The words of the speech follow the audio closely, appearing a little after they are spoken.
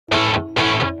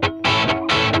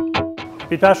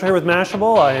Pete Pastor here with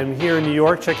Mashable. I am here in New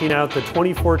York checking out the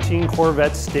 2014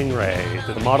 Corvette Stingray,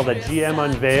 the model that GM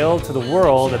unveiled to the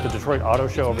world at the Detroit Auto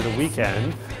Show over the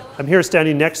weekend. I'm here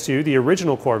standing next to the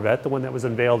original Corvette, the one that was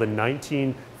unveiled in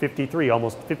 1953,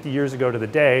 almost 50 years ago to the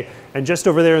day. And just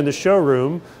over there in the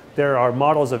showroom, there are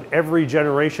models of every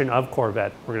generation of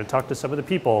Corvette. We're going to talk to some of the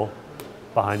people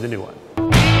behind the new one.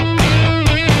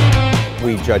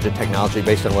 We judge a technology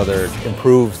based on whether it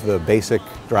improves the basic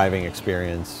driving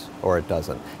experience or it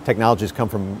doesn't. Technologies come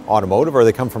from automotive or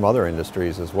they come from other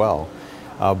industries as well.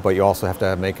 But you also have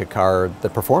to make a car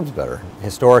that performs better.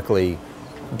 Historically,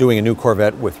 doing a new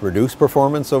Corvette with reduced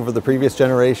performance over the previous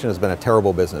generation has been a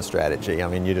terrible business strategy. I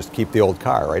mean, you just keep the old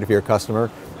car, right? If you're a customer,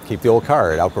 keep the old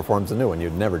car. It outperforms the new one.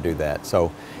 You'd never do that.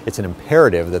 So it's an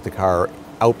imperative that the car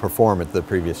outperform at the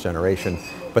previous generation.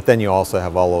 But then you also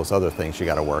have all those other things you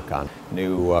got to work on.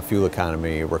 New fuel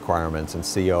economy requirements and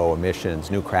CO emissions,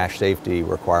 new crash safety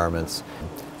requirements.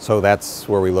 So that's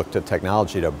where we looked at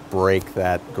technology to break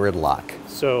that gridlock.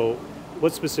 So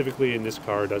what specifically in this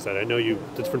car does that? I know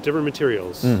it's from different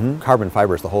materials. Carbon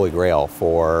fiber is the holy grail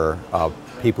for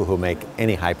people who make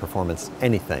any high performance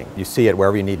anything. You see it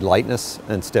wherever you need lightness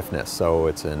and stiffness. So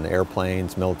it's in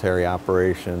airplanes, military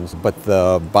operations. But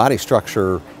the body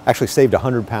structure actually saved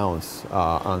 100 pounds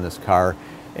on this car,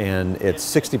 and it's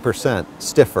 60%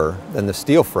 stiffer than the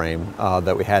steel frame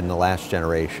that we had in the last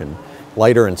generation.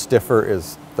 Lighter and stiffer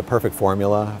is the perfect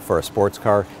formula for a sports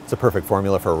car. It's a perfect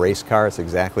formula for a race car. It's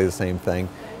exactly the same thing.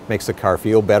 Makes the car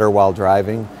feel better while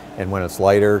driving, and when it's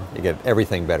lighter, you get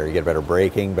everything better. You get better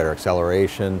braking, better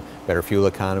acceleration, better fuel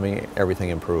economy, everything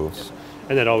improves.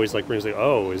 And that always brings like,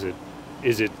 oh, is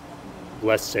it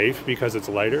less safe because it's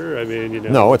lighter? I mean, you know.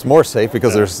 No, it's more safe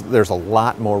because there's a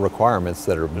lot more requirements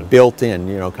that are built in,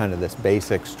 you know, kind of this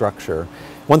basic structure.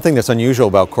 One thing that's unusual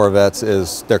about Corvettes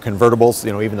is they're convertibles.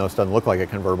 You know, even though it doesn't look like a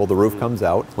convertible, the roof comes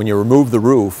out. When you remove the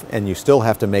roof and you still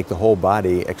have to make the whole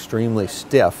body extremely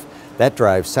stiff, that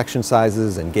drives section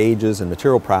sizes and gauges and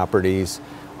material properties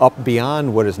up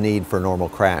beyond what is needed for normal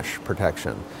crash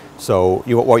protection. So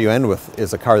what you end with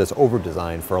is a car that's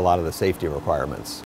over-designed for a lot of the safety requirements.